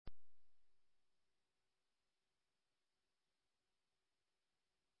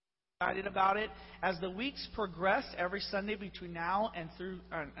excited about it. As the weeks progress, every Sunday between now and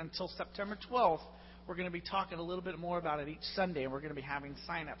until September 12th, we're going to be talking a little bit more about it each Sunday, and we're going to be having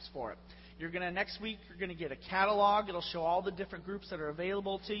sign-ups for it. Next week, you're going to get a catalog. It'll show all the different groups that are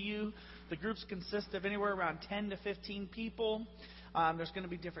available to you. The groups consist of anywhere around 10 to 15 people. There's going to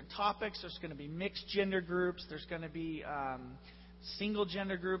be different topics. There's going to be mixed gender groups. There's going to be single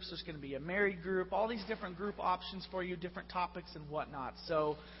gender groups. There's going to be a married group. All these different group options for you, different topics and whatnot.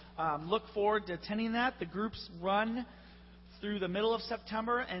 So look forward to attending that. The groups run through the middle of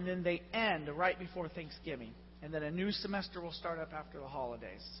September, and then they end right before Thanksgiving. And then a new semester will start up after the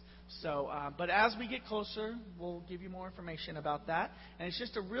holidays. So, but as we get closer, we'll give you more information about that. And it's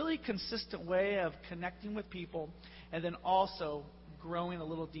just a really consistent way of connecting with people, and then also growing a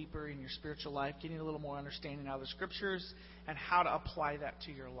little deeper in your spiritual life, getting a little more understanding of the Scriptures and how to apply that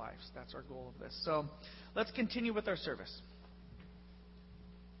to your lives. That's our goal of this. So let's continue with our service.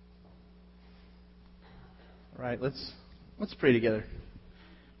 All right, let's pray together.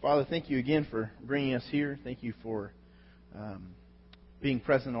 Father, thank you again for bringing us here. Thank you for being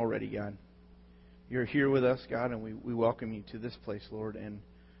present already, God. You're here with us, God, and we welcome you to this place, Lord. And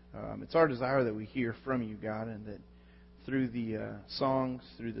it's our desire that we hear from you, God, and that through the songs,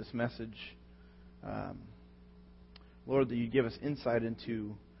 through this message, Lord, that you give us insight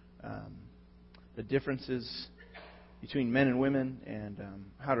into the differences between men and women and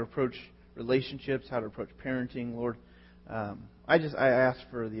how to approach relationships, how to approach parenting, Lord. I ask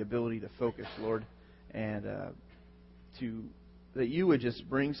for the ability to focus, Lord, and that you would just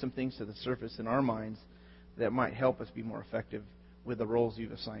bring some things to the surface in our minds that might help us be more effective with the roles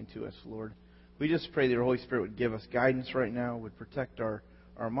you've assigned to us, Lord. We just pray that your Holy Spirit would give us guidance right now, would protect our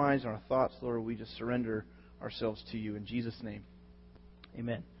minds, our thoughts, Lord. We just surrender ourselves to you in Jesus' name.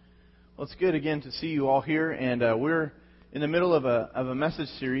 Amen. Well, it's good again to see you all here, and we're in the middle of a message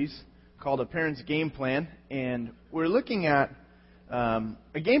series called A Parent's Game Plan, and we're looking at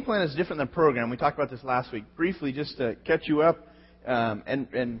a game plan is different than a program. We talked about this last week. Briefly, just to catch you up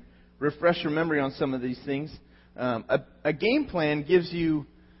and refresh your memory on some of these things. A game plan gives you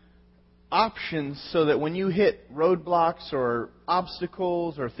options so that when you hit roadblocks or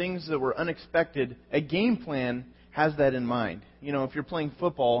obstacles or things that were unexpected, a game plan has that in mind. You know, if you're playing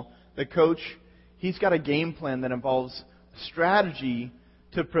football, the coach, he's got a game plan that involves strategy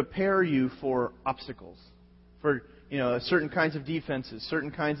to prepare you for obstacles, for certain kinds of defenses,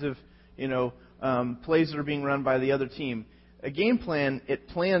 certain kinds of plays that are being run by the other team. A game plan, it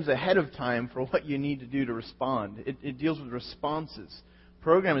plans ahead of time for what you need to do to respond. It deals with responses.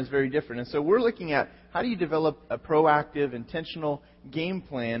 Program is very different. And so we're looking at how do you develop a proactive, intentional game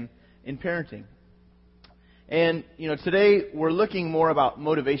plan in parenting. And, today we're looking more about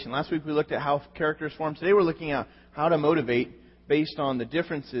motivation. Last week we looked at how character is formed. Today we're looking at how to motivate based on the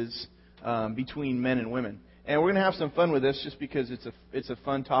differences between men and women. And we're going to have some fun with this just because it's a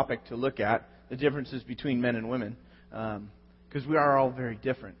fun topic to look at, the differences between men and women. Because we are all very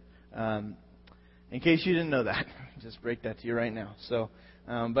different. In case you didn't know that, just break that to you right now. So,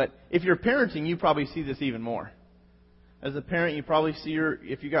 but if you're parenting, you probably see this even more. As a parent, you probably see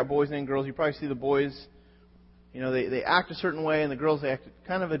if you got boys and girls, you probably see the boys, they act a certain way, and the girls, they act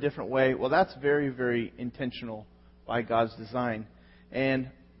kind of a different way. Well, that's very, very intentional by God's design. And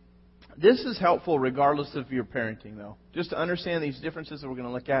this is helpful regardless of your parenting, though. Just to understand these differences that we're going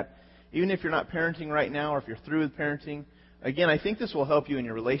to look at, even if you're not parenting right now or if you're through with parenting, again, I think this will help you in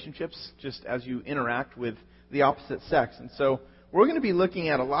your relationships just as you interact with the opposite sex. And so we're going to be looking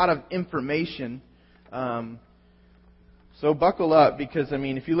at a lot of information. So buckle up because,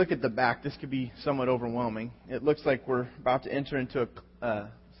 if you look at the back, this could be somewhat overwhelming. It looks like we're about to enter into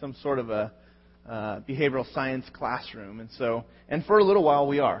some sort of a behavioral science classroom. And for a little while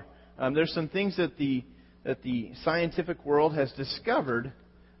we are. There's some things that the scientific world has discovered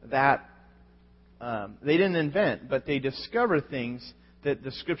that they didn't invent, but they discover things that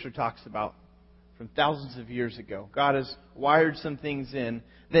the Scripture talks about from thousands of years ago. God has wired some things in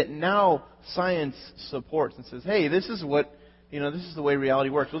that now science supports and says, hey, this is the way reality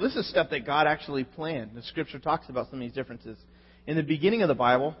works. Well, this is stuff that God actually planned. The Scripture talks about some of these differences. In the beginning of the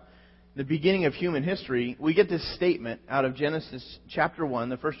Bible, the beginning of human history, we get this statement out of Genesis chapter 1,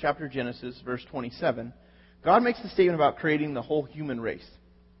 the first chapter of Genesis, verse 27. God makes the statement about creating the whole human race.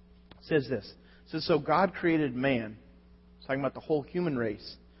 It says this. It says, so God created man. It's talking about the whole human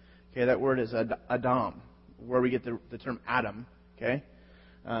race. Okay, that word is Adam, where we get the term Adam. Okay,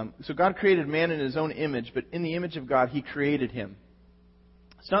 so God created man in His own image, but in the image of God, He created him.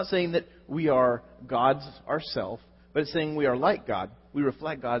 It's not saying that we are gods ourselves, but it's saying we are like God. We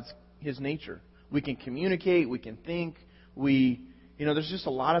reflect His nature. We can communicate. We can think. We there's just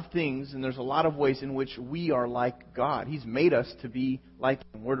a lot of things, and there's a lot of ways in which we are like God. He's made us to be like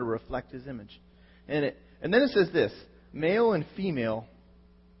Him. We're to reflect His image. And then it says this, male and female,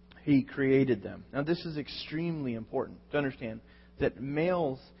 He created them. Now, this is extremely important to understand that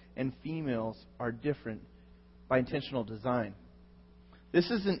males and females are different by intentional design. This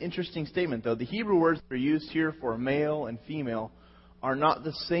is an interesting statement, though. The Hebrew words that are used here for male and female are not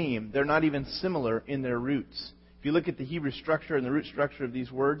the same. They're not even similar in their roots. If you look at the Hebrew structure and the root structure of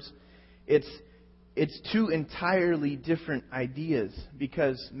these words, it's two entirely different ideas,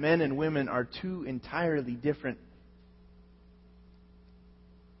 because men and women are two entirely different,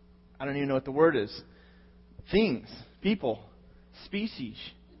 I don't even know what the word is, things, people, species.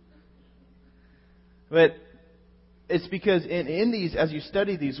 But it's because in these, as you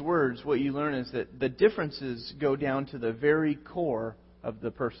study these words, what you learn is that the differences go down to the very core of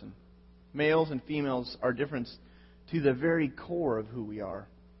the person. Males and females are different to the very core of who we are.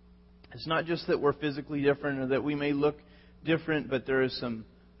 It's not just that we're physically different or that we may look different, but there's some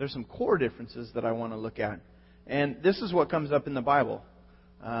core differences that I want to look at. And this is what comes up in the Bible.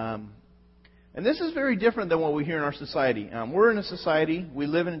 And this is very different than what we hear in our society. We're in a society, we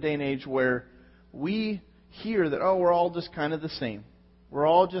live in a day and age where we hear that, we're all just kind of the same. We're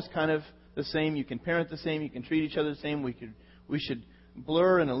all just kind of the same. You can parent the same. You can treat each other the same. We should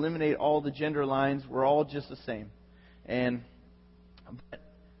blur and eliminate all the gender lines. We're all just the same. And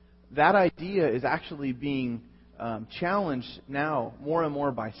that idea is actually being challenged now more and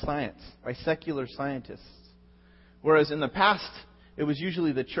more by science, by secular scientists. Whereas in the past, it was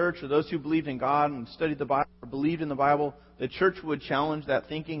usually the church or those who believed in God and studied the Bible or believed in the Bible. The church would challenge that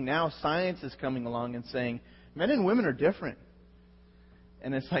thinking. Now science is coming along and saying, men and women are different.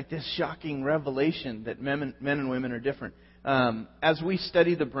 And it's like this shocking revelation that men and women are different. As we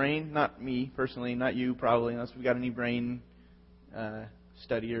study the brain, not me personally, not you probably, unless we've got any brain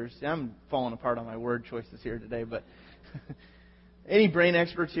studiers. I'm falling apart on my word choices here today, but any brain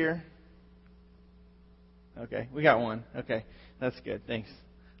experts here? Okay, we got one. Okay, that's good. Thanks.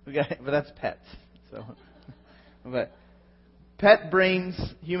 But that's pets. So, but pet brains,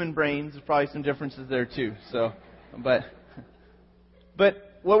 human brains, there's probably some differences there too. So, but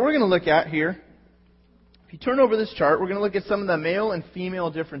what we're going to look at here, if you turn over this chart, we're going to look at some of the male and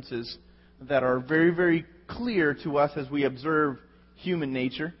female differences that are very, very clear to us as we observe human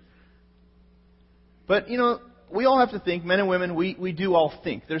nature. But, we all have to think, men and women, we do all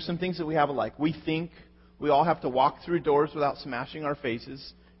think. There's some things that we have alike. We think. We all have to walk through doors without smashing our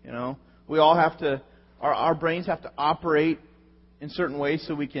faces. We all have to, our brains have to operate in certain ways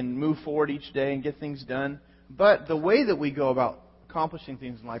so we can move forward each day and get things done. But the way that we go about accomplishing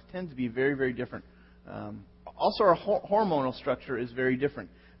things in life tends to be very, very different. Also, our hormonal structure is very different.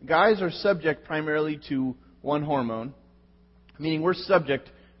 Guys are subject primarily to one hormone, meaning we're subject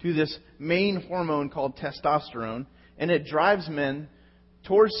to this main hormone called testosterone, and it drives men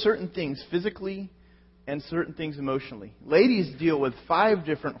towards certain things physically and certain things emotionally. Ladies deal with 5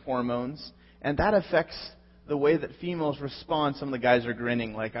 different hormones, and that affects the way that females respond. Some of the guys are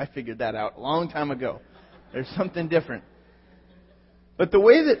grinning like, I figured that out a long time ago. There's something different. But the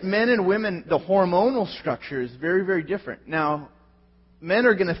way that men and women, the hormonal structure is very, very different. Now, men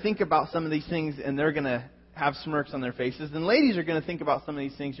are going to think about some of these things and they're going to have smirks on their faces. And ladies are going to think about some of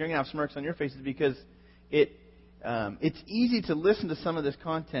these things. You're going to have smirks on your faces because it's easy to listen to some of this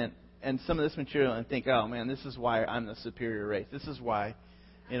content and some of this material and think, oh man, this is why I'm the superior race. This is why,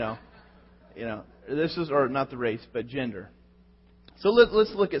 this is, or not the race, but gender. So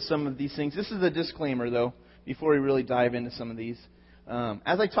let's look at some of these things. This is a disclaimer, though, before we really dive into some of these.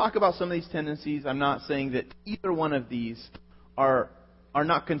 As I talk about some of these tendencies, I'm not saying that either one of these are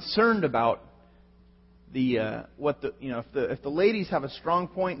not concerned about if the ladies have a strong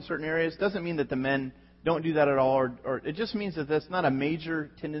point in certain areas, doesn't mean that the men don't do that at all, or it just means that that's not a major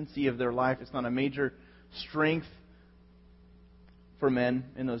tendency of their life. It's not a major strength for men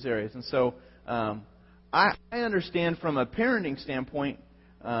in those areas. And so I understand from a parenting standpoint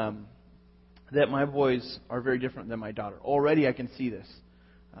that my boys are very different than my daughter. Already I can see this.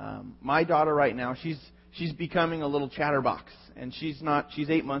 My daughter right now, she's becoming a little chatterbox, and she's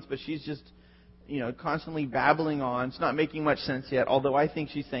 8 months, but she's just constantly babbling on. It's not making much sense yet, although I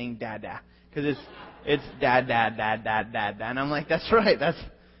think she's saying dada, because it's dad, dad, dad, dad, dad, dad. And I'm like, that's right.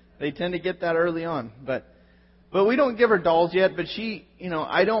 They tend to get that early on. But we don't give her dolls yet. But she,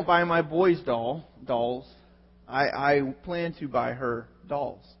 I don't buy my boys dolls. I plan to buy her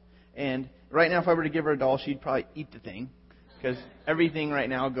dolls. And right now, if I were to give her a doll, she'd probably eat the thing, because everything right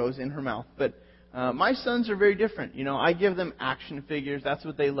now goes in her mouth. But my sons are very different. I give them action figures. That's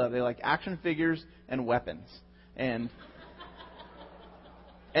what they love. They like action figures and weapons. And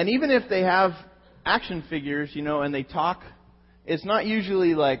And even if they have action figures, and they talk, it's not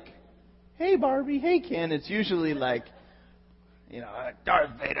usually like, hey, Barbie, hey, Ken. It's usually like,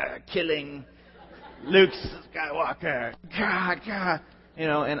 Darth Vader killing Luke Skywalker.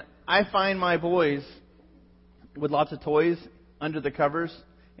 And I find my boys with lots of toys under the covers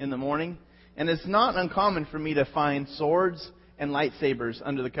in the morning. And it's not uncommon for me to find swords and lightsabers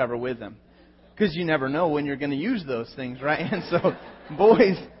under the cover with them. Because you never know when you're going to use those things, right? And so,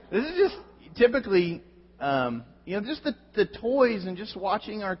 boys, this is just typically, just the toys and just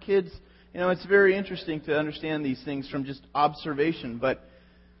watching our kids. It's very interesting to understand these things from just observation. But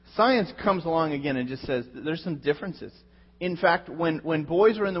science comes along again and just says that there's some differences. In fact, when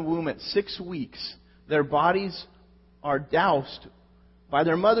boys are in the womb at 6 weeks, their bodies are doused by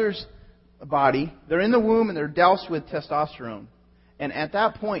their mother's body. They're in the womb and they're doused with testosterone. And at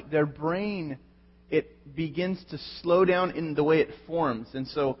that point, their brain, it begins to slow down in the way it forms. And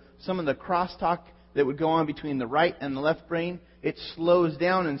so some of the crosstalk that would go on between the right and the left brain, it slows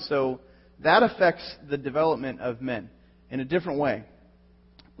down. And so that affects the development of men in a different way.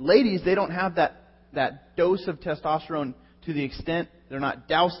 Ladies, they don't have that dose of testosterone to the extent, they're not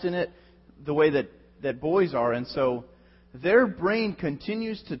doused in it the way that boys are. And so their brain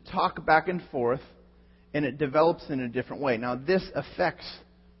continues to talk back and forth, and it develops in a different way. Now, this affects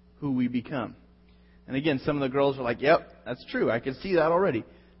who we become. And again, some of the girls are like, yep, that's true. I can see that already.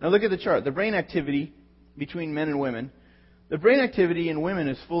 Now, look at the chart. The brain activity between men and women. The brain activity in women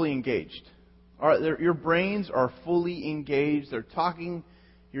is fully engaged. Your brains are fully engaged. They're talking.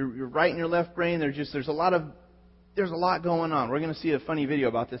 Your right and your left brain. There's a lot going on. We're going to see a funny video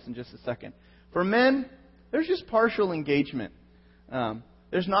about this in just a second. For men, there's just partial engagement.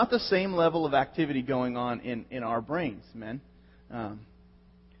 There's not the same level of activity going on in our brains, men.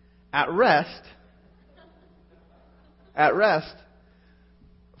 At rest,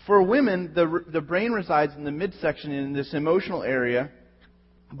 for women, the brain resides in the midsection in this emotional area,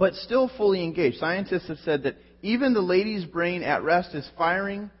 but still fully engaged. Scientists have said that even the lady's brain at rest is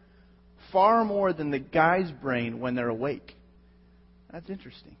firing far more than the guy's brain when they're awake. That's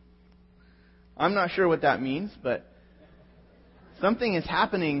interesting. I'm not sure what that means, but something is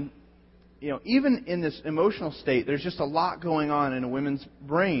happening. Even in this emotional state, there's just a lot going on in a woman's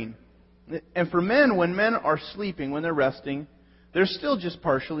brain. And for men, when men are sleeping, when they're resting, they're still just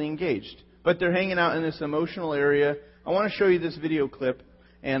partially engaged. But they're hanging out in this emotional area. I want to show you this video clip.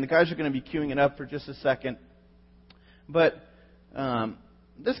 And the guys are going to be queuing it up for just a second. But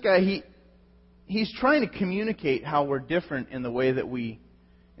this guy, he's trying to communicate how we're different in the way that we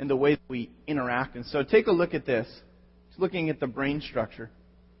interact. And so take a look at this. It's looking at the brain structure.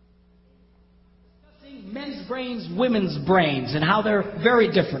 Men's brains, women's brains, and how they're very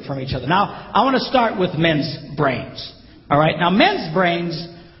different from each other. Now, I want to start with men's brains. All right? Now, men's brains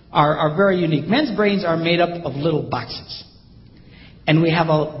are very unique. Men's brains are made up of little boxes. And we have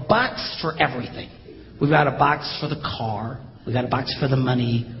a box for everything. We've got a box for the car. We've got a box for the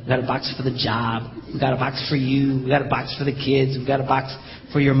money. We've got a box for the job. We've got a box for you. We've got a box for the kids. We've got a box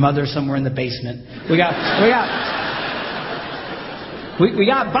for your mother somewhere in the basement. We got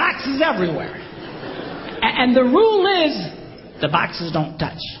boxes everywhere. And the rule is, the boxes don't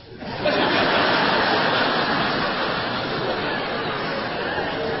touch.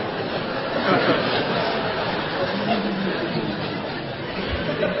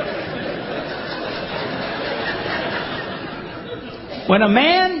 When a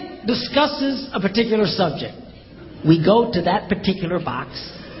man discusses a particular subject, we go to that particular box,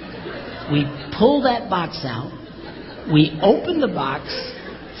 we pull that box out, we open the box,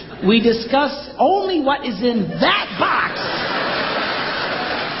 we discuss only what is in that box.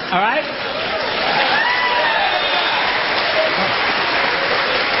 All right?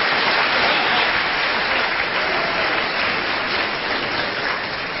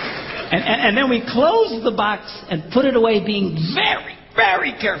 And then we close the box and put it away, being very,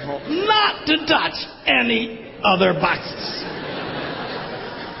 very careful not to touch any other boxes.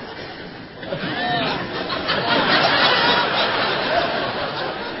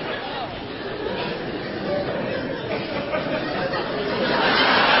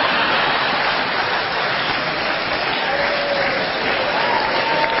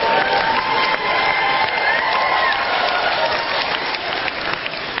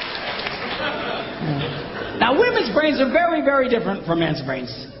 Now, women's brains are very, very different from men's brains.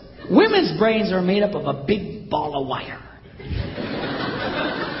 Women's brains are made up of a big ball of wire.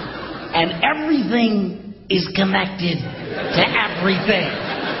 And everything is connected to everything.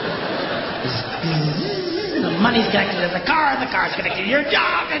 The money's connected to the car's connected to your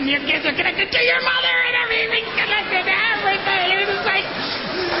job, and your kids are connected to your mother, and everything's connected to everything. It's like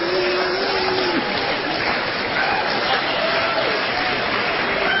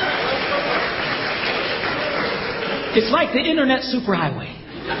It's like the internet superhighway.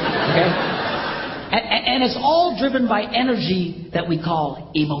 Okay? And it's all driven by energy that we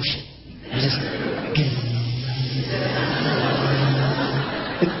call emotion.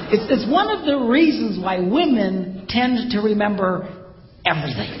 It's one of the reasons why women tend to remember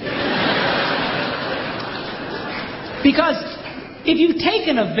everything. Because if you take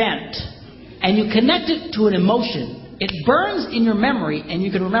an event and you connect it to an emotion, it burns in your memory and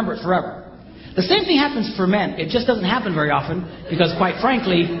you can remember it forever. The same thing happens for men. It just doesn't happen very often because, quite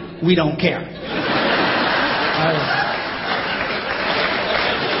frankly, we don't care.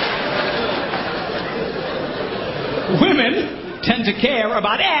 Women tend to care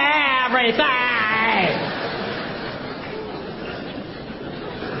about everything.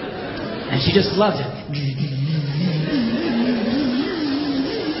 And she just loves it.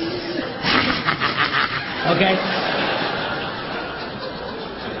 Okay?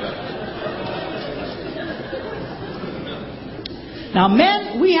 Now,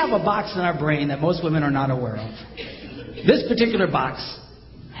 men, we have a box in our brain that most women are not aware of. This particular box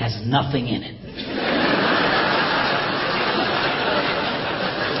has nothing in it.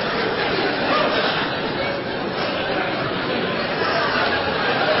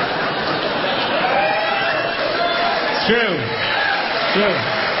 It's true.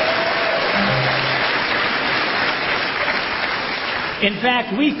 In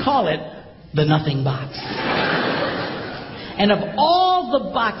fact, we call it the nothing box. And of all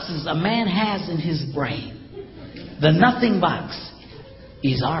the boxes a man has in his brain, the nothing box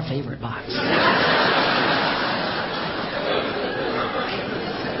is our favorite box.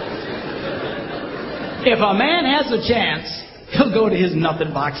 If a man has a chance, he'll go to his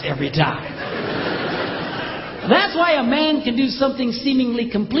nothing box every time. That's why a man can do something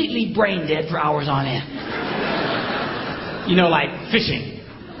seemingly completely brain dead for hours on end. You know, like fishing.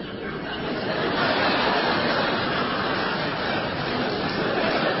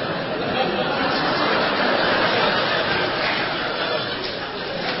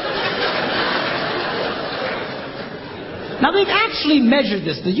 Now, they've actually measured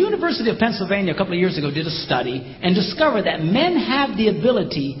this. The University of Pennsylvania a couple of years ago did a study and discovered that men have the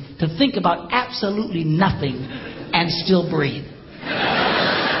ability to think about absolutely nothing and still breathe.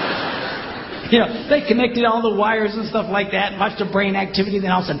 You know, they connected all the wires and stuff like that and watched the brain activity,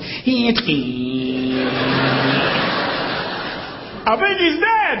 then all of a sudden, I think he's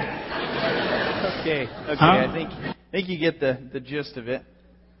dead! Okay. Huh? I think you get the gist of it.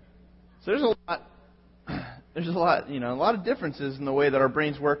 So there's a lot of differences in the way that our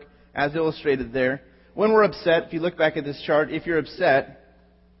brains work, as illustrated there. When we're upset, if you look back at this chart, if you're upset,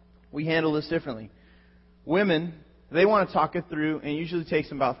 we handle this differently. Women, they want to talk it through, and it usually takes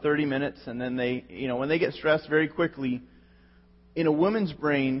them about 30 minutes, and then when they get stressed very quickly, in a woman's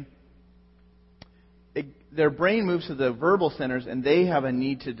brain, their brain moves to the verbal centers, and they have a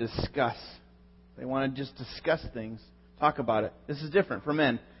need to discuss. They want to just discuss things, talk about it. This is different for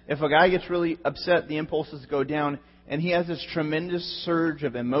men. If a guy gets really upset, the impulses go down, and he has this tremendous surge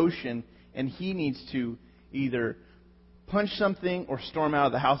of emotion, and he needs to either punch something or storm out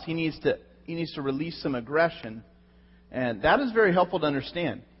of the house. He needs to release some aggression, and that is very helpful to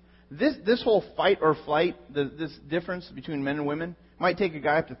understand. This whole fight or flight, this difference between men and women, might take a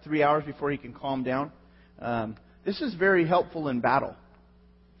guy up to 3 hours before he can calm down. This is very helpful in battle.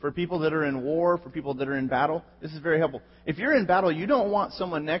 For people that are in war, for people that are in battle, this is very helpful. If you're in battle, you don't want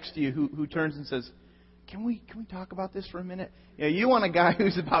someone next to you who turns and says, Can we talk about this for a minute? You want a guy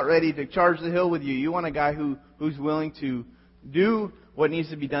who's about ready to charge the hill with you. You want a guy who's willing to do what needs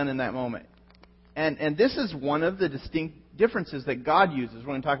to be done in that moment. And this is one of the distinct differences that God uses. We're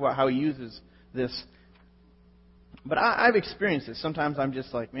going to talk about how He uses this. But I've experienced this. Sometimes I'm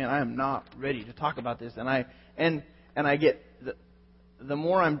just like, man, I am not ready to talk about this. And I get the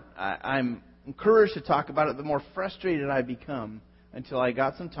more I'm encouraged to talk about it, the more frustrated I become until I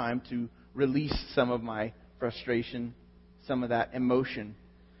got some time to release some of my frustration, some of that emotion.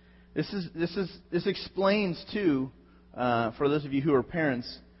 This explains too, for those of you who are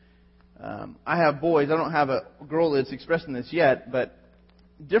parents. I have boys. I don't have a girl that's expressing this yet, but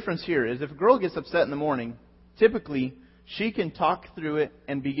the difference here is if a girl gets upset in the morning, typically she can talk through it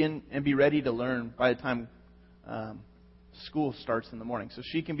and begin and be ready to learn by the time school starts in the morning. So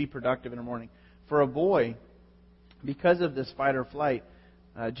she can be productive in the morning. For a boy, because of this fight or flight,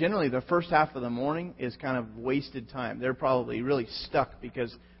 generally the first half of the morning is kind of wasted time. They're probably really stuck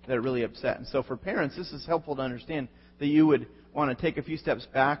because they're really upset. And so for parents, this is helpful to understand that you would want to take a few steps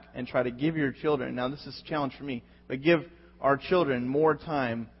back and try to give your children, now this is a challenge for me, but give our children more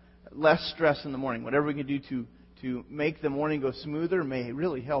time, less stress in the morning. Whatever we can do to make the morning go smoother may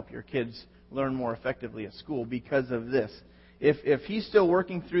really help your kids learn more effectively at school because of this. If he's still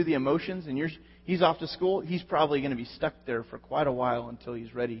working through the emotions and he's off to school, he's probably going to be stuck there for quite a while until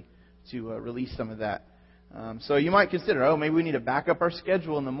he's ready to release some of that. So you might consider, maybe we need to back up our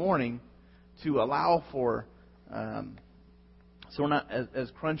schedule in the morning to allow for, so we're not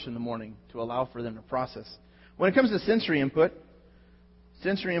as crunched in the morning, to allow for them to process. When it comes to sensory input,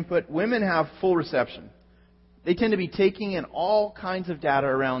 women have full reception. They tend to be taking in all kinds of data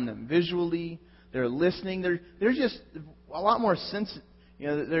around them. Visually, they're listening. They're just a lot more sensitive.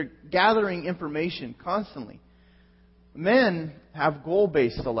 They're gathering information constantly. Men have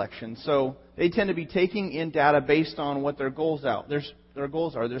goal-based selection, so they tend to be taking in data based on what their goals are.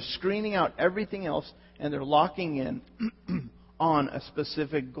 They're screening out everything else, and they're locking in on a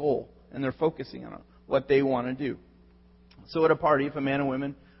specific goal, and they're focusing on what they want to do. So at a party, if a man and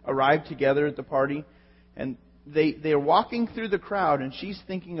woman arrive together at the party, and they're walking through the crowd, and she's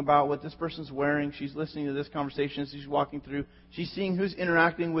thinking about what this person's wearing, she's listening to this conversation as she's walking through, she's seeing who's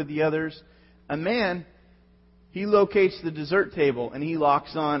interacting with the others. A man, he locates the dessert table, and he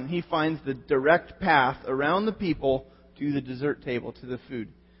finds the direct path around the people to the dessert table, to the food.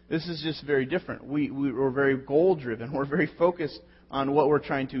 This is just very different. We're very goal-driven. We're very focused on what we're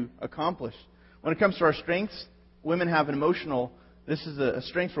trying to accomplish. When it comes to our strengths, women have an emotional. This is a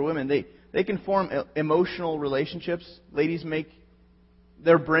strength for women. They can form emotional relationships. Ladies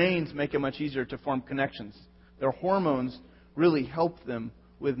their brains make it much easier to form connections. Their hormones really help them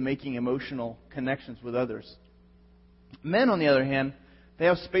with making emotional connections with others. Men, on the other hand, they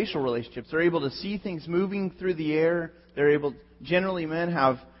have spatial relationships. They're able to see things moving through the air. Generally, men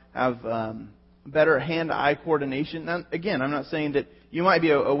have better hand-eye coordination. Now, again, I'm not saying that you might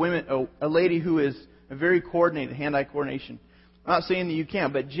be a lady who is a very coordinated, hand-eye coordination. I'm not saying that you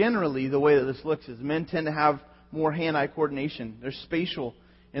can't, but generally the way that this looks is men tend to have more hand-eye coordination. They're spatial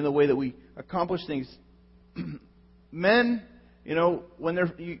in the way that we accomplish things. Men,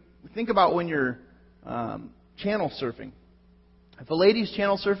 you think about when you're channel surfing. If a lady's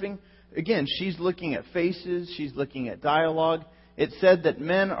channel surfing, again, she's looking at faces, she's looking at dialogue. It's said that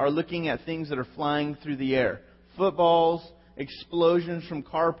men are looking at things that are flying through the air. Footballs, explosions from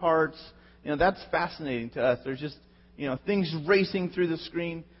car parts. That's fascinating to us. There's just things racing through the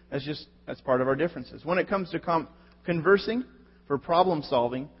screen. That's part of our differences. When it comes to conversing for problem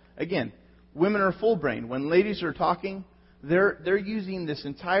solving, again, women are full brain. When ladies are talking, they're using this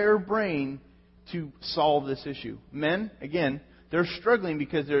entire brain to solve this issue. Men, again, they're struggling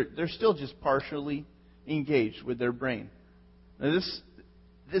because they're still just partially engaged with their brain. Now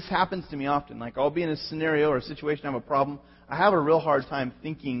this happens to me often. Like, I'll be in a scenario or a situation, I have a problem. I have a real hard time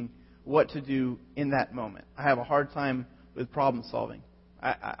thinking what to do in that moment. I have a hard time with problem solving.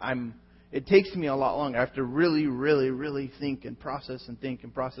 It takes me a lot longer. I have to really, really, really think and process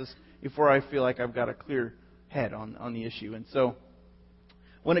before I feel like I've got a clear head on the issue. And so,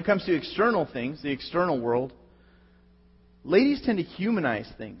 when it comes to external things, the external world, ladies tend to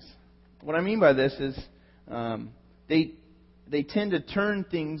humanize things. What I mean by this is they tend to turn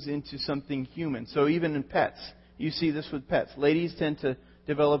things into something human. So even in pets, you see this with pets. Ladies tend to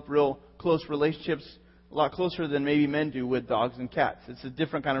develop real close relationships, a lot closer than maybe men do with dogs and cats. It's a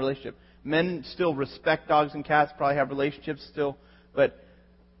different kind of relationship. Men still respect dogs and cats, probably have relationships still, but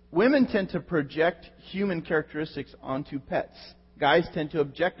women tend to project human characteristics onto pets. Guys tend to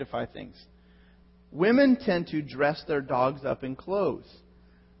objectify things. Women tend to dress their dogs up in clothes.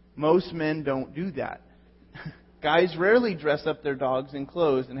 Most men don't do that. Guys rarely dress up their dogs in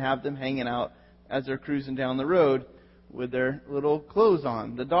clothes and have them hanging out as they're cruising down the road with their little clothes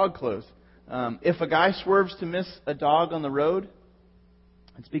on, the dog clothes. If a guy swerves to miss a dog on the road,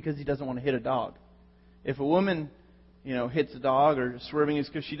 it's because he doesn't want to hit a dog. If a woman, hits a dog or swerving, it's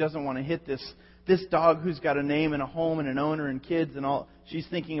because she doesn't want to hit this dog who's got a name and a home and an owner and kids and all. She's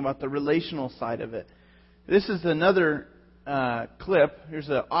thinking about the relational side of it. This is another clip. Here's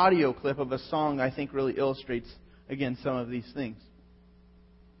an audio clip of a song I think really illustrates, again, some of these things.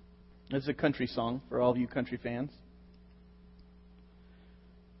 It's a country song for all of you country fans.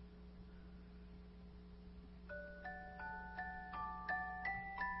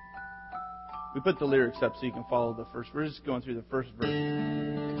 We put the lyrics up so you can follow the first. We're just going through the first verse.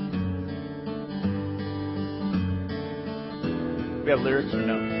 We have lyrics or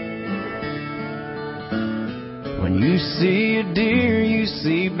no? When you see a deer, you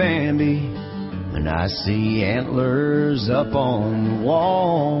see Bambi, and I see antlers up on the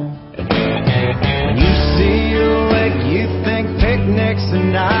wall. When you see a lake, you think picnics,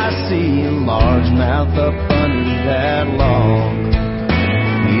 and I see a largemouth up under that log.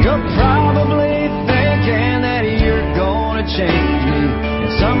 You're probably thinking that you're gonna change me in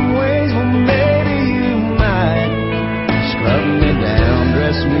some ways. Well,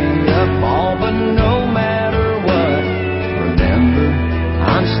 mess me up all, but no matter what, remember,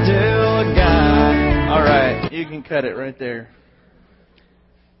 I'm still a guy. All right, you can cut it right there.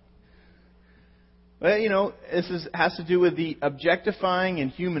 Well, this has to do with the objectifying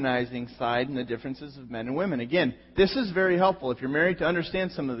and humanizing side and the differences of men and women. Again, this is very helpful if you're married to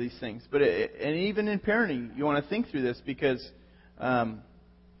understand some of these things. And even in parenting, you want to think through this because some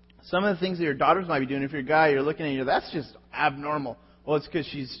of the things that your daughters might be doing, if you're a guy, you're looking at you, that's just abnormal. Well, it's because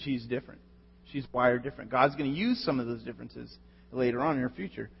she's different. She's wired different. God's going to use some of those differences later on in her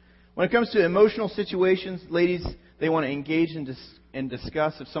future. When it comes to emotional situations, ladies, they want to engage and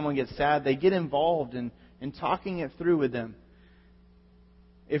discuss. If someone gets sad, they get involved in talking it through with them.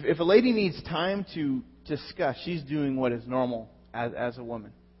 If a lady needs time to discuss, she's doing what is normal as a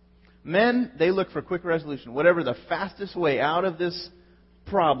woman. Men, they look for quick resolution. Whatever the fastest way out of this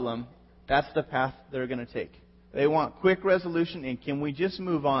problem, that's the path they're going to take. They want quick resolution, and can we just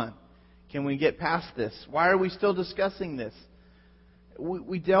move on? Can we get past this? Why are we still discussing this?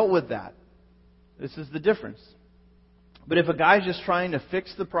 We dealt with that. This is the difference. But if a guy's just trying to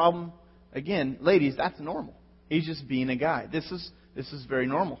fix the problem, again, ladies, that's normal. He's just being a guy. This is very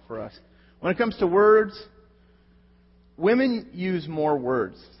normal for us. When it comes to words, women use more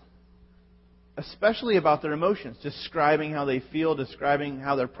words, especially about their emotions, describing how they feel, describing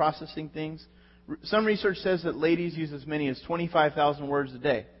how they're processing things. Some research says that ladies use as many as 25,000 words a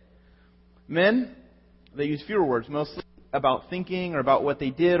day. Men, they use fewer words, mostly about thinking or about what they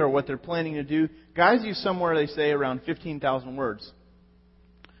did or what they're planning to do. Guys use somewhere, they say, around 15,000 words.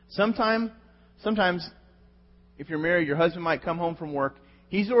 Sometimes, if you're married, your husband might come home from work.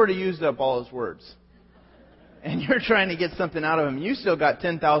 He's already used up all his words. And you're trying to get something out of him. You still got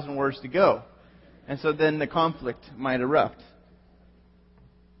 10,000 words to go. And so then the conflict might erupt.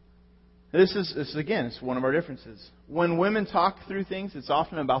 This is again, it's one of our differences. When women talk through things, it's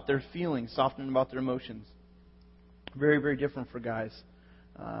often about their feelings, often about their emotions. Very, very different for guys.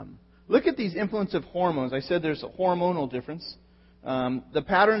 Look at these influence of hormones. I said there's a hormonal difference. The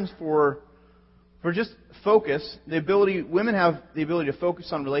patterns for just focus, women have the ability to focus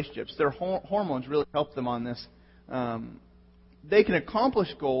on relationships. Their hormones really help them on this. They can accomplish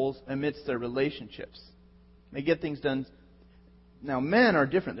goals amidst their relationships. They get things done. Now, men are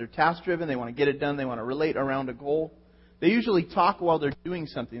different. They're task-driven. They want to get it done. They want to relate around a goal. They usually talk while they're doing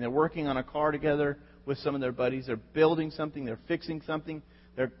something. They're working on a car together with some of their buddies. They're building something. They're fixing something.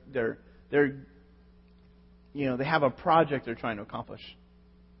 They have a project they're trying to accomplish.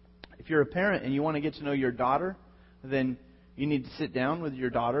 If you're a parent and you want to get to know your daughter, then you need to sit down with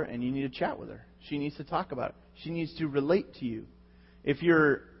your daughter and you need to chat with her. She needs to talk about it. She needs to relate to you. If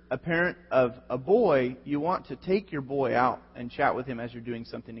you're a parent of a boy, you want to take your boy out and chat with him as you're doing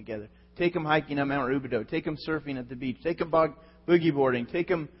something together. Take him hiking on Mount Rubidoux. Take him surfing at the beach. Take him boogie boarding. Take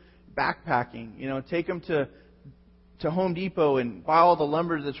him backpacking. Take him to Home Depot and buy all the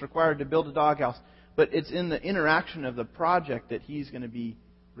lumber that's required to build a doghouse. But it's in the interaction of the project that he's going to be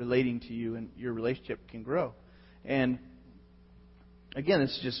relating to you, and your relationship can grow. And again,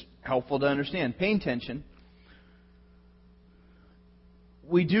 it's just helpful to understand. Paying attention.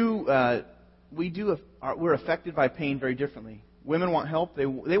 We're affected by pain very differently. Women want help. They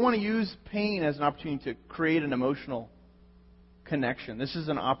want to use pain as an opportunity to create an emotional connection. This is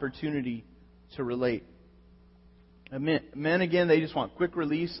an opportunity to relate. Men, again, they just want quick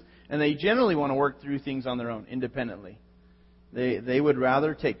release, and they generally want to work through things on their own, independently. They would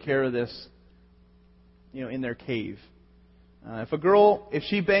rather take care of this, in their cave. If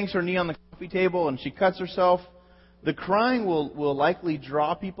she bangs her knee on the coffee table and she cuts herself, the crying will likely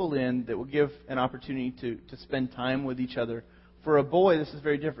draw people in that will give an opportunity to spend time with each other. For a boy, this is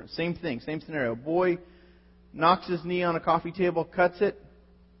very different. Same thing, same scenario. A boy knocks his knee on a coffee table, cuts it.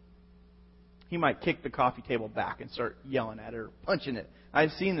 He might kick the coffee table back and start yelling at it or punching it. I've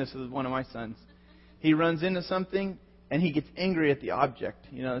seen this with one of my sons. He runs into something and he gets angry at the object.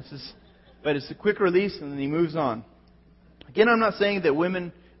 But it's a quick release and then he moves on. Again, I'm not saying that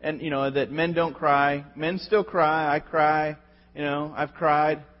women and that men don't cry. Men still cry. I cry. I've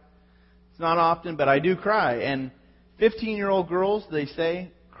cried. It's not often, but I do cry. And 15-year-old girls, they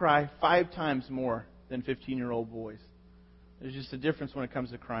say, cry 5 times more than 15-year-old boys. There's just a difference when it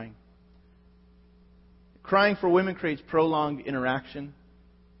comes to crying. Crying for women creates prolonged interaction.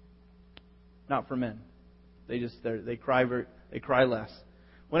 Not for men. They cry less.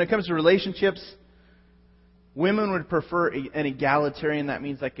 When it comes to relationships, women would prefer an egalitarian. That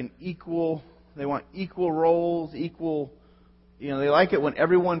means like an equal. They want equal roles, equal. They like it when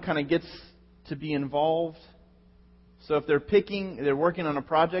everyone kind of gets to be involved. So if they're working on a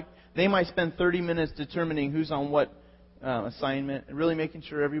project, they might spend 30 minutes determining who's on what assignment, and really making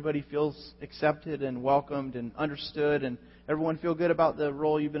sure everybody feels accepted and welcomed and understood, and everyone feel good about the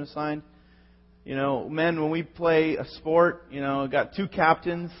role you've been assigned. Men, when we play a sport, got 2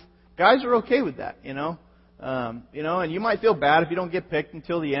 captains. Guys are okay with that, and you might feel bad if you don't get picked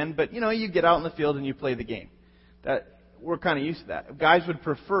until the end, but you get out in the field and you play the game. That we're kind of used to that. Guys would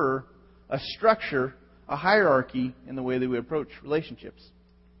prefer a structure, a hierarchy in the way that we approach relationships.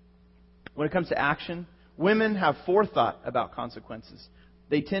 When it comes to action, women have forethought about consequences.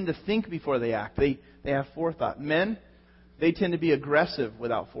 They tend to think before they act. They have forethought. Men, they tend to be aggressive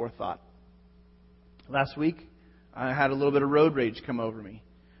without forethought. Last week, I had a little bit of road rage come over me.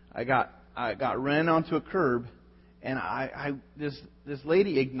 I got ran onto a curb, and this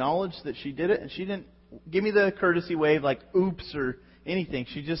lady acknowledged that she did it, and she didn't give me the courtesy wave like oops or anything.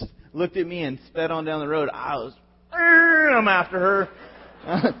 She just looked at me and sped on down the road. I'm after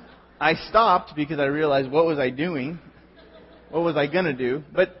her. I stopped because I realized, what was I doing? What was I going to do?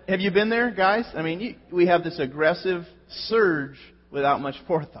 But have you been there, guys? I mean, we have this aggressive surge without much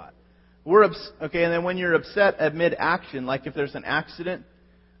forethought. Okay, and then when you're upset at mid-action, like if there's an accident,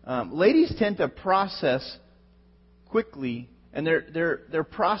 ladies tend to process quickly, and they're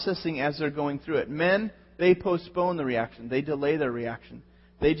processing as they're going through it. Men, they postpone the reaction. They delay their reaction.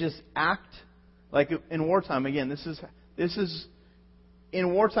 They just act like in wartime. Again, this is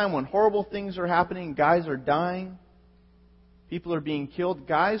in wartime when horrible things are happening, guys are dying, people are being killed.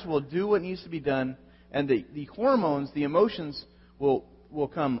 Guys will do what needs to be done, and the hormones, the emotions will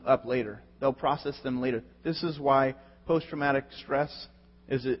come up later. They'll process them later. This is why post-traumatic stress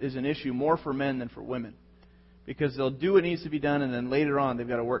is an issue more for men than for women. Because they'll do what needs to be done, and then later on they've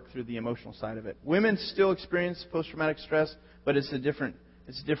got to work through the emotional side of it. Women still experience post-traumatic stress, but it's different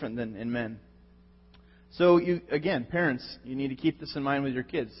than in men. So, again, parents, you need to keep this in mind with your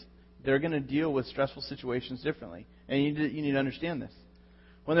kids. They're going to deal with stressful situations differently, and you need to understand this.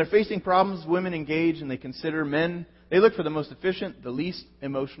 When they're facing problems, women engage and they consider. Men, they look for the most efficient, the least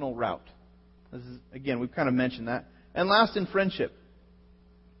emotional route. Again, we've kind of mentioned that. And last, in friendship,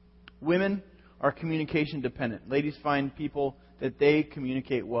 women are communication dependent. Ladies find people that they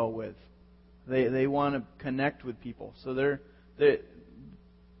communicate well with. They want to connect with people. So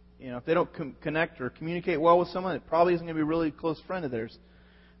if they don't connect or communicate well with someone, it probably isn't going to be a really close friend of theirs.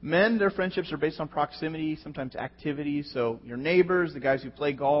 Men, their friendships are based on proximity, sometimes activity. So your neighbors, the guys who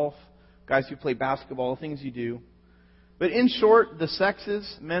play golf, guys who play basketball, the things you do. But in short, the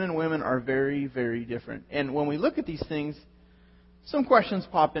sexes, men and women, are very, very different. And when we look at these things, some questions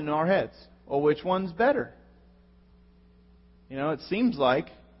pop into our heads. Well, which one's better? It seems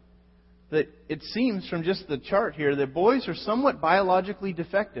from just the chart here that boys are somewhat biologically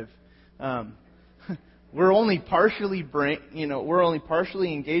defective. We're only partially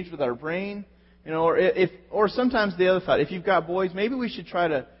engaged with our brain, or sometimes the other thought. If you've got boys, maybe we should try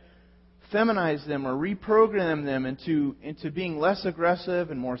to feminize them or reprogram them into being less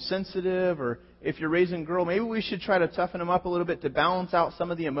aggressive and more sensitive. Or if you're raising a girl, maybe we should try to toughen them up a little bit to balance out some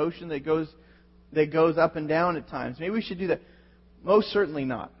of the emotion that goes up and down at times. Maybe we should do that. Most certainly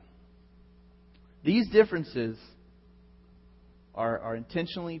not. These differences are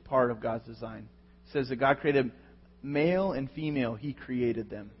intentionally part of God's design. It says that God created male and female. He created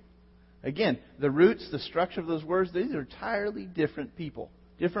them. Again, the roots, the structure of those words, these are entirely different people,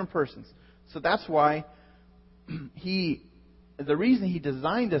 different persons. So that's why the reason He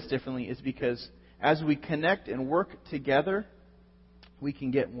designed us differently is because as we connect and work together, we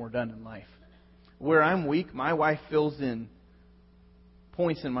can get more done in life. Where I'm weak, my wife fills in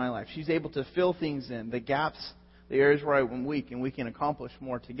points in my life. She's able to fill things in, the gaps, the areas where I'm weak, and we can accomplish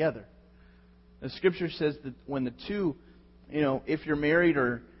more together. The Scripture says that when the two, if you're married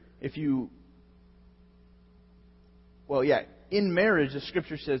or if you, in marriage, the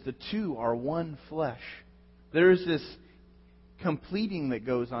Scripture says the two are one flesh. There's this completing that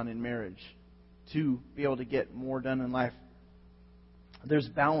goes on in marriage to be able to get more done in life. There's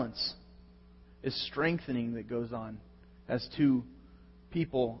balance. There's strengthening that goes on as two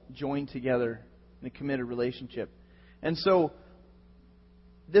people join together in a committed relationship. And so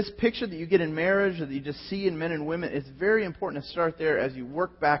this picture that you get in marriage or that you just see in men and women, it's very important to start there as you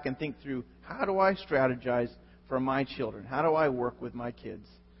work back and think through, how do I strategize for my children? How do I work with my kids?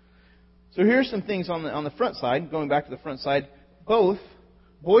 So here's some things on the front side. Going back to the front side, both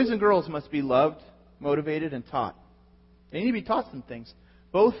boys and girls must be loved, motivated, and taught. They need to be taught some things.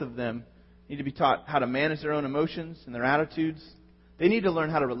 Both of them need to be taught how to manage their own emotions and their attitudes. They need to learn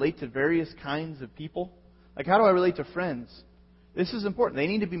how to relate to various kinds of people. Like, how do I relate to friends? This is important. They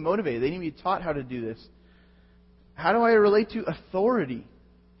need to be motivated. They need to be taught how to do this. How do I relate to authority?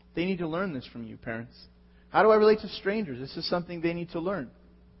 They need to learn this from you, parents. How do I relate to strangers? This is something they need to learn.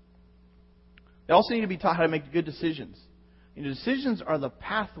 They also need to be taught how to make good decisions. Decisions are the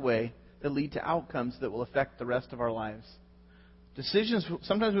pathway that lead to outcomes that will affect the rest of our lives. Decisions,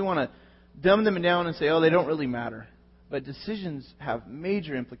 sometimes we want to dumb them down and say, oh, they don't really matter. But decisions have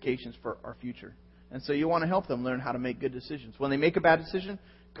major implications for our future. And so you want to help them learn how to make good decisions. When they make a bad decision,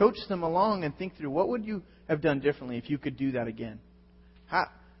 coach them along and think through, what would you have done differently if you could do that again?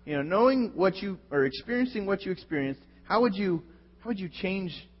 Knowing what you, or experiencing what you experienced, how would you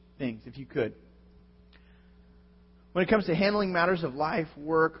change things if you could? When it comes to handling matters of life,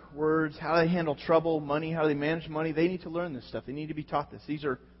 work, words, how they handle trouble, money, how they manage money, they need to learn this stuff. They need to be taught this. These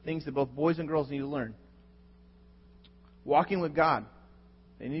are things that both boys and girls need to learn. Walking with God.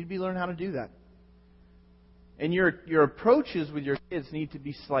 They need to be learn how to do that. And your approaches with your kids need to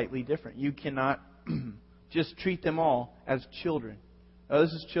be slightly different. You cannot just treat them all as children. Oh,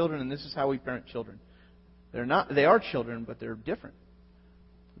 this is children and this is how we parent children. They are children, but they're different.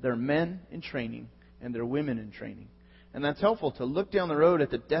 They're men in training and they're women in training. And that's helpful to look down the road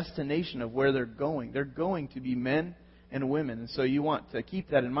at the destination of where they're going. They're going to be men and women. And so you want to keep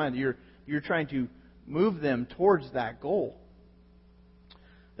that in mind. You're trying to move them towards that goal.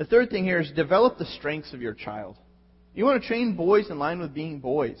 The third thing here is develop the strengths of your child. You want to train boys in line with being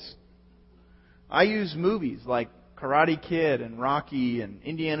boys. I use movies like Karate Kid and Rocky and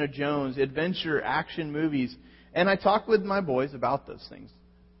Indiana Jones, adventure action movies, and I talk with my boys about those things.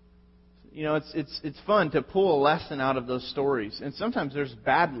 It's fun to pull a lesson out of those stories. And sometimes there's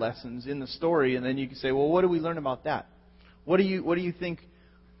bad lessons in the story, and then you can say, well, what do we learn about that? What do you think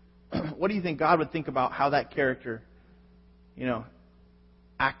God would think about how that character,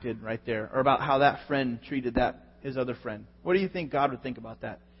 acted right there, or about how that friend treated his other friend? What do you think God would think about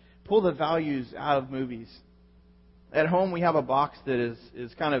that? Pull the values out of movies. At home we have a box that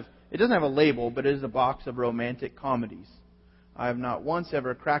is kind of, it doesn't have a label, but it is a box of romantic comedies. I have not once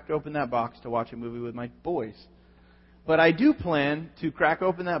ever cracked open that box to watch a movie with my boys. But I do plan to crack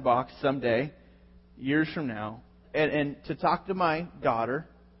open that box someday, years from now, and to talk to my daughter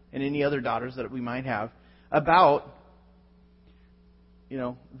and any other daughters that we might have about,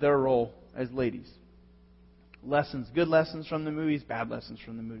 their role as ladies. Lessons, good lessons from the movies, bad lessons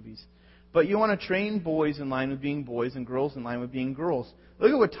from the movies. But you want to train boys in line with being boys and girls in line with being girls.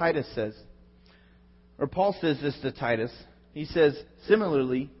 Look at what Titus says. Or Paul says this to Titus. He says,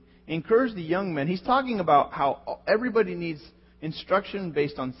 similarly, encourage the young men. He's talking about how everybody needs instruction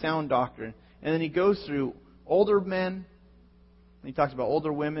based on sound doctrine. And then he goes through older men. And he talks about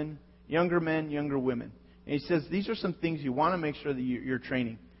older women, younger men, younger women. And he says these are some things you want to make sure that you're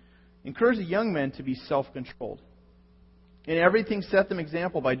training. Encourage the young men to be self-controlled. In everything, set them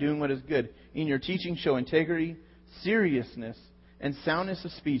example by doing what is good. In your teaching, show integrity, seriousness, and soundness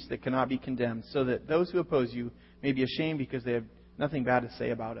of speech that cannot be condemned, so that those who oppose you may be ashamed because they have nothing bad to say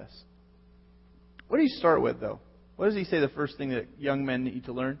about us. What do you start with, though? What does he say the first thing that young men need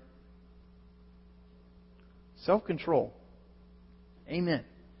to learn? Self-control. Amen.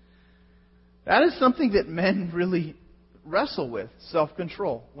 That is something that men really wrestle with,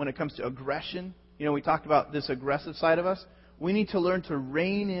 self-control. When it comes to aggression, we talked about this aggressive side of us. We need to learn to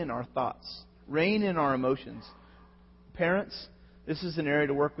rein in our thoughts, rein in our emotions. Parents, this is an area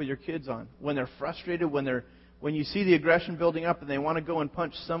to work with your kids on. When they're frustrated, when you see the aggression building up and they want to go and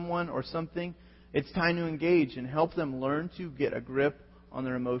punch someone or something, it's time to engage and help them learn to get a grip on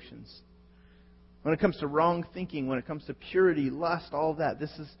their emotions. When it comes to wrong thinking, when it comes to purity, lust, all of that, this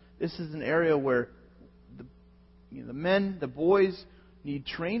is an area where the men, the boys need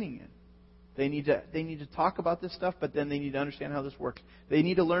training in. They need to talk about this stuff, but then they need to understand how this works. They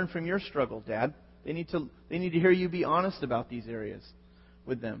need to learn from your struggle, Dad. They need to hear you be honest about these areas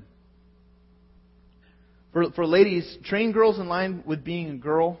with them. For ladies, train girls in line with being a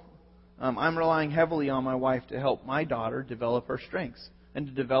girl. I'm relying heavily on my wife to help my daughter develop her strengths and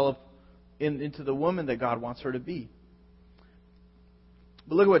to develop into the woman that God wants her to be.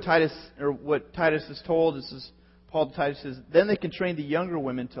 But look at what Titus is told. This is Paul to Titus says, then they can train the younger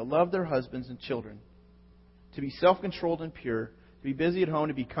women to love their husbands and children, to be self-controlled and pure, to be busy at home,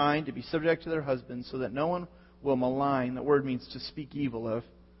 to be kind, to be subject to their husbands, so that no one will malign. That word means to speak evil of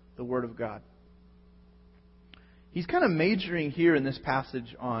the Word of God. He's kind of majoring here in this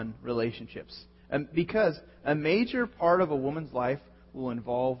passage on relationships. Because a major part of a woman's life will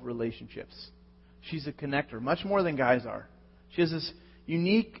involve relationships. She's a connector, much more than guys are. She has this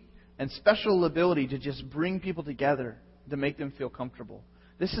unique and special ability to just bring people together to make them feel comfortable.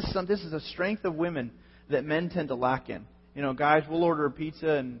 This is a strength of women that men tend to lack in. Guys, we'll order a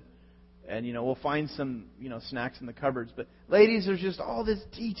pizza and And, we'll find some, snacks in the cupboards. But ladies, there's just all this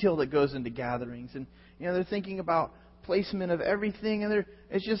detail that goes into gatherings. And, they're thinking about placement of everything. And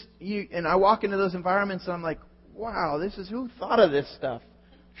it's just, and I walk into those environments and I'm like, wow, who thought of this stuff?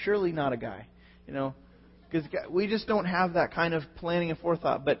 Surely not a guy, because we just don't have that kind of planning and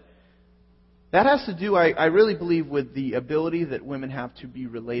forethought. But that has to do, I really believe, with the ability that women have to be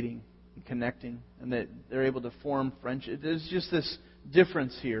relating and connecting, and that they're able to form friendship. There's just this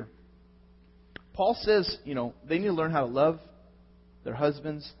difference here. Paul says, they need to learn how to love their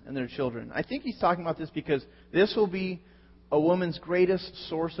husbands and their children. I think he's talking about this because this will be a woman's greatest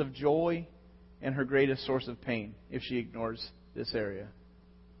source of joy and her greatest source of pain if she ignores this area.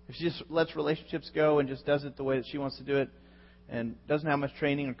 If she just lets relationships go and just does it the way that she wants to do it and doesn't have much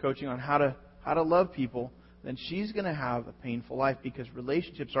training or coaching on how to love people, then she's going to have a painful life, because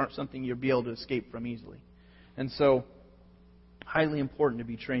relationships aren't something you'll be able to escape from easily. And so, highly important to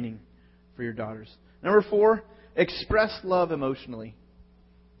be training for your daughters. Number 4, express love emotionally.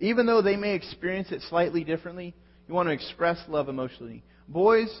 Even though they may experience it slightly differently, you want to express love emotionally.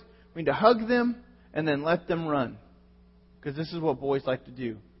 Boys, we need to hug them and then let them run, because this is what boys like to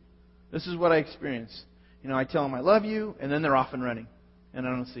do. This is what I experience. I tell them I love you, and then they're off and running, and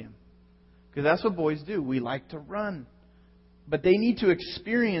I don't see them. Because that's what boys do. We like to run. But they need to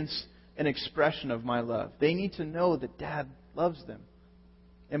experience an expression of my love. They need to know that Dad loves them.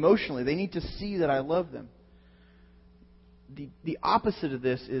 Emotionally, they need to see that I love them. The opposite of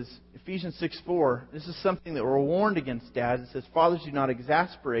this is Ephesians 6:4. This is something that we're warned against, dads. It says, fathers, do not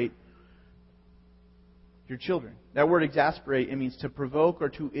exasperate your children. That word exasperate, it means to provoke or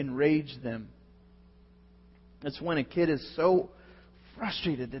to enrage them. It's when a kid is so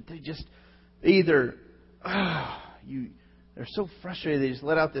frustrated that they're so frustrated they just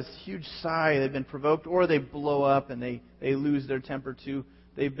let out this huge sigh. They've been provoked, or they blow up and they lose their temper too.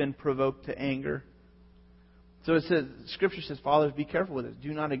 They've been provoked to anger. So it says, Scripture says, fathers, be careful with this.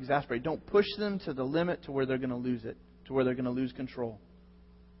 Do not exasperate. Don't push them to the limit to where they're going to lose it, to where they're going to lose control.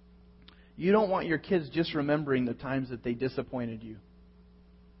 You don't want your kids just remembering the times that they disappointed you.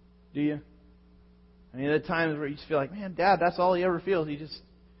 Do you? The times where you just feel like, man, Dad, that's all he ever feels.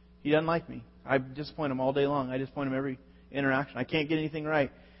 He doesn't like me. I disappoint him all day long. I disappoint him every interaction. I can't get anything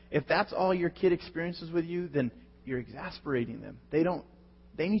right. If that's all your kid experiences with you, then you're exasperating them.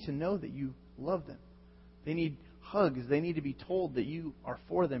 They need to know that you love them. They need hugs. They need to be told that you are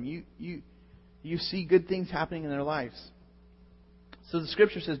for them. You see good things happening in their lives. So the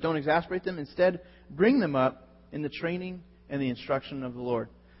Scripture says, don't exasperate them. Instead, bring them up in the training and the instruction of the Lord.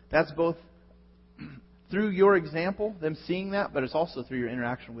 That's both through your example, them seeing that, but it's also through your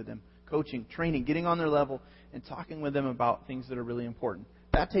interaction with them. Coaching, training, getting on their level, and talking with them about things that are really important.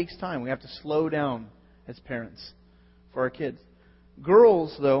 That takes time. We have to slow down as parents for our kids.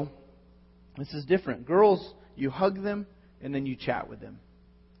 Girls, though, this is different. Girls, you hug them and then you chat with them.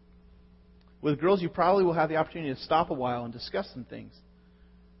 With girls, you probably will have the opportunity to stop a while and discuss some things.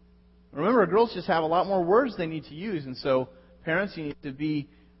 Remember, girls just have a lot more words they need to use, and so parents, you need to be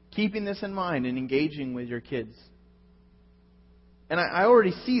keeping this in mind and engaging with your kids. And I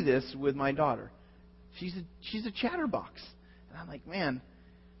already see this with my daughter. She's a chatterbox. And I'm like, man,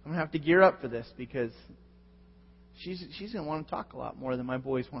 I'm going to have to gear up for this, because she's going to want to talk a lot more than my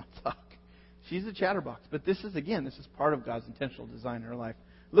boys want to talk. She's a chatterbox. But this is part of God's intentional design in her life.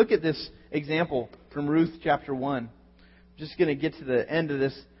 Look at this example from Ruth chapter 1. I'm just going to get to the end of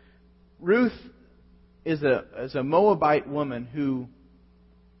this. Ruth is a Moabite woman who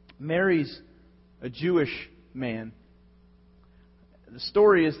marries a Jewish man. The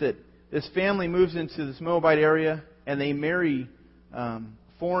story is that this family moves into this Moabite area and they marry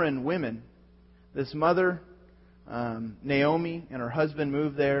foreign women. This mother, Naomi, and her husband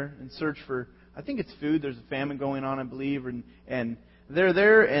move there in search for, I think it's food. There's a famine going on, I believe. And they're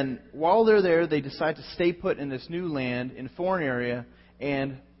there, and while they're there, they decide to stay put in this new land, in a foreign area,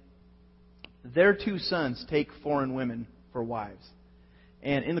 and their 2 sons take foreign women for wives.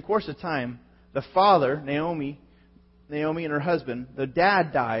 And in the course of time, the father, Naomi and her husband, the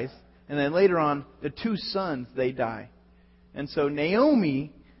dad dies, and then later on, the 2 sons, they die. And so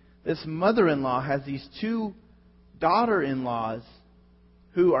Naomi, this mother-in-law, has these 2 daughter-in-laws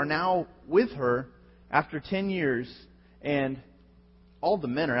who are now with her after 10 years, and all the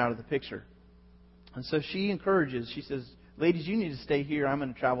men are out of the picture. And so she says, ladies, you need to stay here. I'm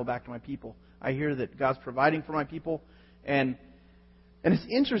going to travel back to my people. I hear that God's providing for my people. And it's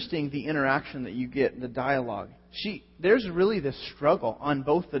interesting, the interaction that you get, the dialogue. There's really this struggle on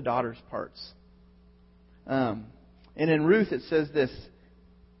both the daughters' parts. And in Ruth it says this,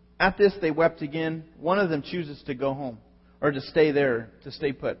 at this they wept again. One of them chooses to go home, or to stay there, to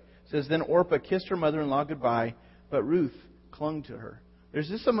stay put. It says, then Orpah kissed her mother-in-law goodbye, but Ruth clung to her. There's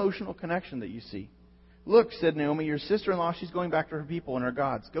this emotional connection that you see. Look, said Naomi, your sister-in-law, she's going back to her people and her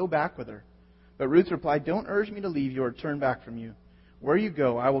gods. Go back with her. But Ruth replied, don't urge me to leave you or turn back from you. Where you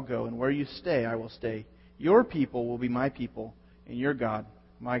go, I will go, and where you stay, I will stay. Your people will be my people, and your God,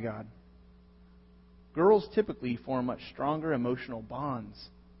 my God. Girls typically form much stronger emotional bonds.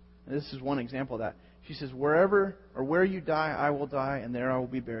 And this is one example of that. She says, wherever or where you die, I will die, and there I will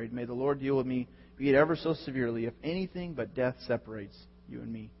be buried. May the Lord deal with me, be it ever so severely, if anything but death separates you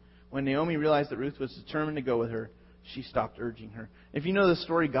and me. When Naomi realized that Ruth was determined to go with her, she stopped urging her. If you know the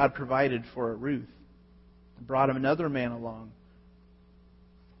story, God provided for Ruth. Brought him another man along.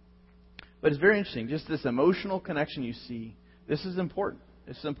 But it's very interesting. Just this emotional connection you see. This is important.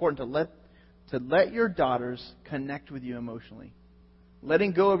 This is important to let your daughters connect with you emotionally.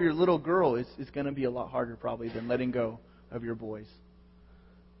 Letting go of your little girl is going to be a lot harder probably than letting go of your boys.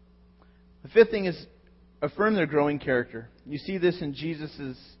 The fifth thing is affirm their growing character. You see this in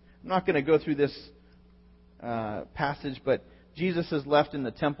Jesus's... I'm not going to go through this passage, but Jesus is left in the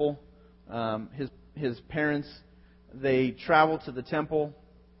temple. His parents, they travel to the temple,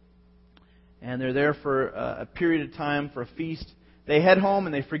 and they're there for a period of time for a feast. They head home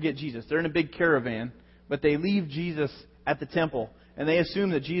and they forget Jesus. They're in a big caravan, but they leave Jesus at the temple, and they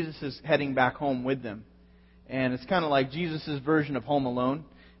assume that Jesus is heading back home with them. And it's kind of like Jesus' version of Home Alone,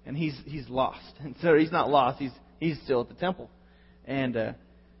 and he's lost. And so he's not lost. He's still at the temple, and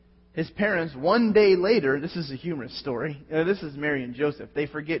his parents, one day later, this is a humorous story. This is Mary and Joseph. They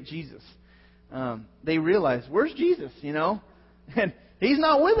forget Jesus. They realize, where's Jesus, And he's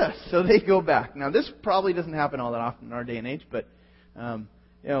not with us. So they go back. Now, this probably doesn't happen all that often in our day and age, but,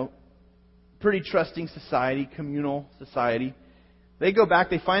 pretty trusting society, communal society. They go back,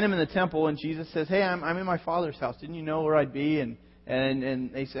 they find him in the temple, and Jesus says, hey, I'm in my Father's house. Didn't you know where I'd be? And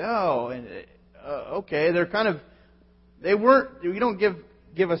they say, okay. They're kind of, we don't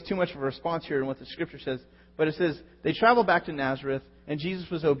give us too much of a response here in what the Scripture says. But it says, they traveled back to Nazareth, and Jesus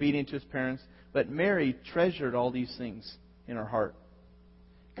was obedient to his parents, but Mary treasured all these things in her heart.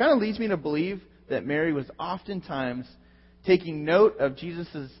 It kind of leads me to believe that Mary was oftentimes taking note of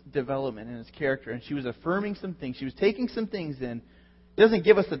Jesus' development and his character, and she was affirming some things. She was taking some things in. It doesn't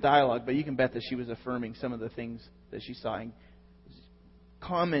give us the dialogue, but you can bet that she was affirming some of the things that she saw and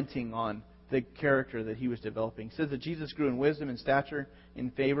commenting on the character that he was developing. It says that Jesus grew in wisdom and stature,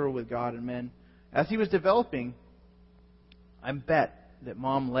 in favor with God and men. As he was developing, I bet that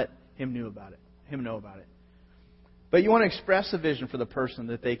Mom let him know about it. But you want to express a vision for the person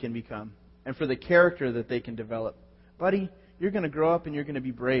that they can become and for the character that they can develop. Buddy, you're going to grow up and you're going to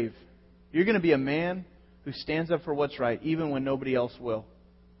be brave. You're going to be a man who stands up for what's right, even when nobody else will.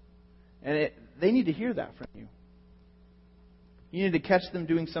 And they need to hear that from you. You need to catch them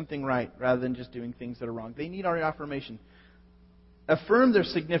doing something right rather than just doing things that are wrong. They need our affirmation. Affirm their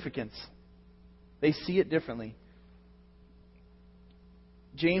significance. They see it differently.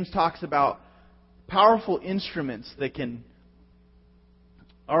 James talks about powerful instruments that can...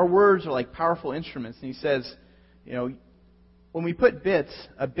 Our words are like powerful instruments. And he says, when we put bits,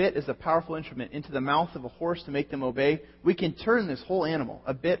 a bit is a powerful instrument, into the mouth of a horse to make them obey, we can turn this whole animal.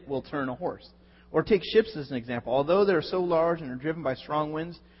 A bit will turn a horse. Or take ships as an example. Although they're so large and are driven by strong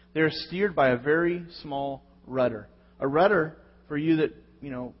winds, they're steered by a very small rudder. A rudder, for you that,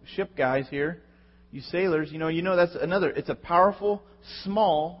 ship guys here, you sailors, that's another. It's a powerful,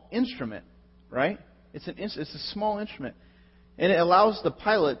 small instrument, right? It's a small instrument. And it allows the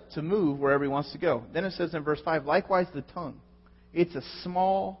pilot to move wherever he wants to go. Then it says in verse 5, likewise the tongue. It's a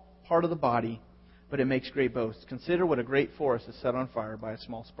small part of the body, but it makes great boasts. Consider what a great forest is set on fire by a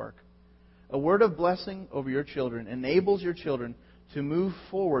small spark. A word of blessing over your children enables your children to move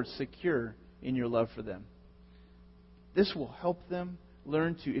forward secure in your love for them. This will help them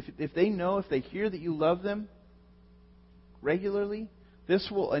learn to, if they hear that you love them regularly, this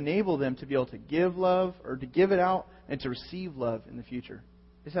will enable them to be able to give love or to give it out and to receive love in the future.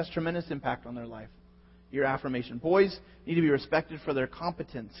 This has tremendous impact on their life. Your affirmation. Boys need to be respected for their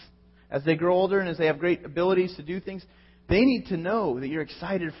competence. As they grow older and as they have great abilities to do things, they need to know that you're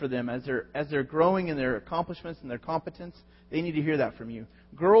excited for them as they're growing in their accomplishments and their competence. They need to hear that from you.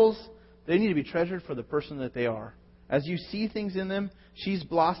 Girls, they need to be treasured for the person that they are. As you see things in them, she's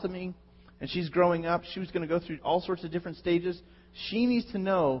blossoming and she's growing up. She was going to go through all sorts of different stages. She needs to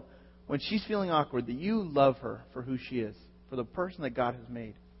know when she's feeling awkward that you love her for who she is, for the person that God has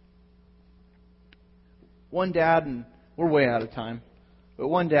made. One dad, and we're way out of time, but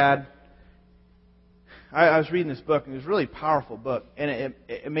one dad, I was reading this book, and it was a really powerful book, and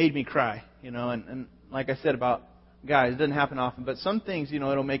it made me cry, and like I said about guys. It doesn't happen often, but some things,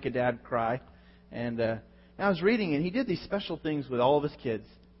 it'll make a dad cry. And I was reading, and he did these special things with all of his kids.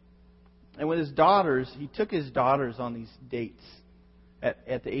 And with his daughters, he took his daughters on these dates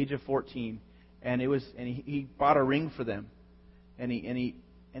at the age of 14, and he bought a ring for them, and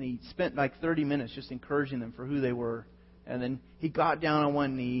he spent like 30 minutes just encouraging them for who they were, and then he got down on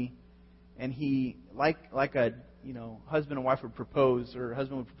one knee, and he like a husband and wife would propose, or a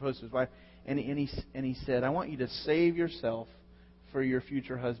husband would propose to his wife, and he said, "I want you to save yourself for your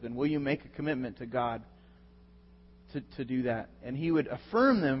future husband. Will you make a commitment to God to do that?" And he would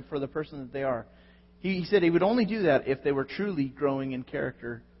affirm them for the person that they are. He said he would only do that if they were truly growing in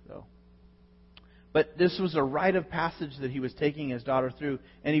character, though. But this was a rite of passage that he was taking his daughter through,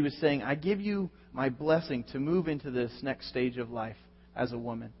 and he was saying, "I give you my blessing to move into this next stage of life as a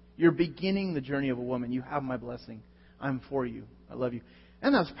woman. You're beginning the journey of a woman. You have my blessing. I'm for you. I love you."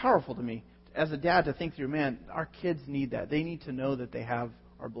 And that's powerful to me as a dad to think through, man, our kids need that. They need to know that they have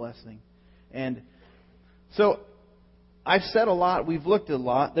our blessing. And so I've said a lot. We've looked at a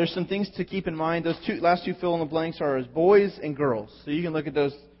lot. There's some things to keep in mind. Those last two fill in the blanks are as boys and girls. So you can look at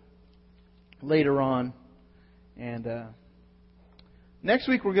those later on. And next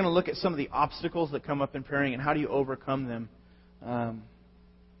week we're going to look at some of the obstacles that come up in parenting and how do you overcome them.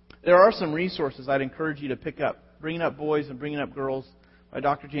 There are some resources I'd encourage you to pick up. Bringing Up Boys and Bringing Up Girls by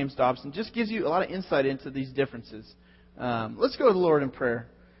Dr. James Dobson just gives you a lot of insight into these differences. Let's go to the Lord in prayer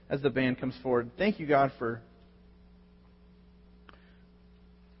as the band comes forward. Thank you, God, for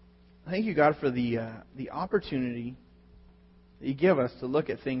the opportunity that you give us to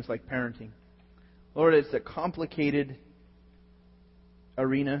look at things like parenting. Lord, it's a complicated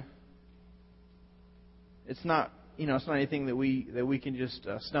arena. It's not anything that we can just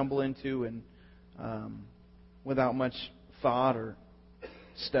stumble into and without much thought or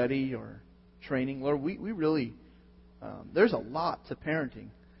study or training. Lord, we really there's a lot to parenting,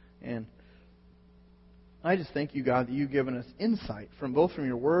 and I just thank you, God, that you've given us insight from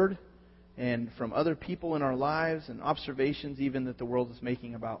your Word and from other people in our lives and observations even that the world is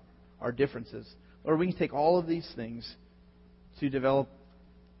making about our differences. Lord, we can take all of these things to develop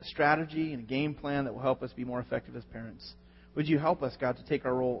a strategy and a game plan that will help us be more effective as parents. Would you help us, God, to take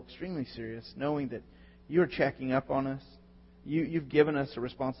our role extremely serious, knowing that you're checking up on us. You've given us a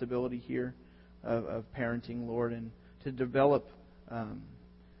responsibility here of parenting, Lord, and to develop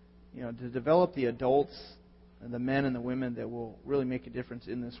the adults and the men and the women that will really make a difference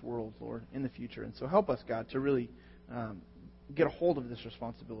in this world, Lord, in the future. And so help us, God, to really get a hold of this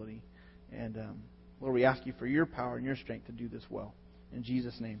responsibility. And Lord, we ask you for your power and your strength to do this well. In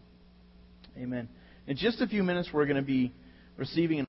Jesus' name, amen. In just a few minutes, we're going to be receiving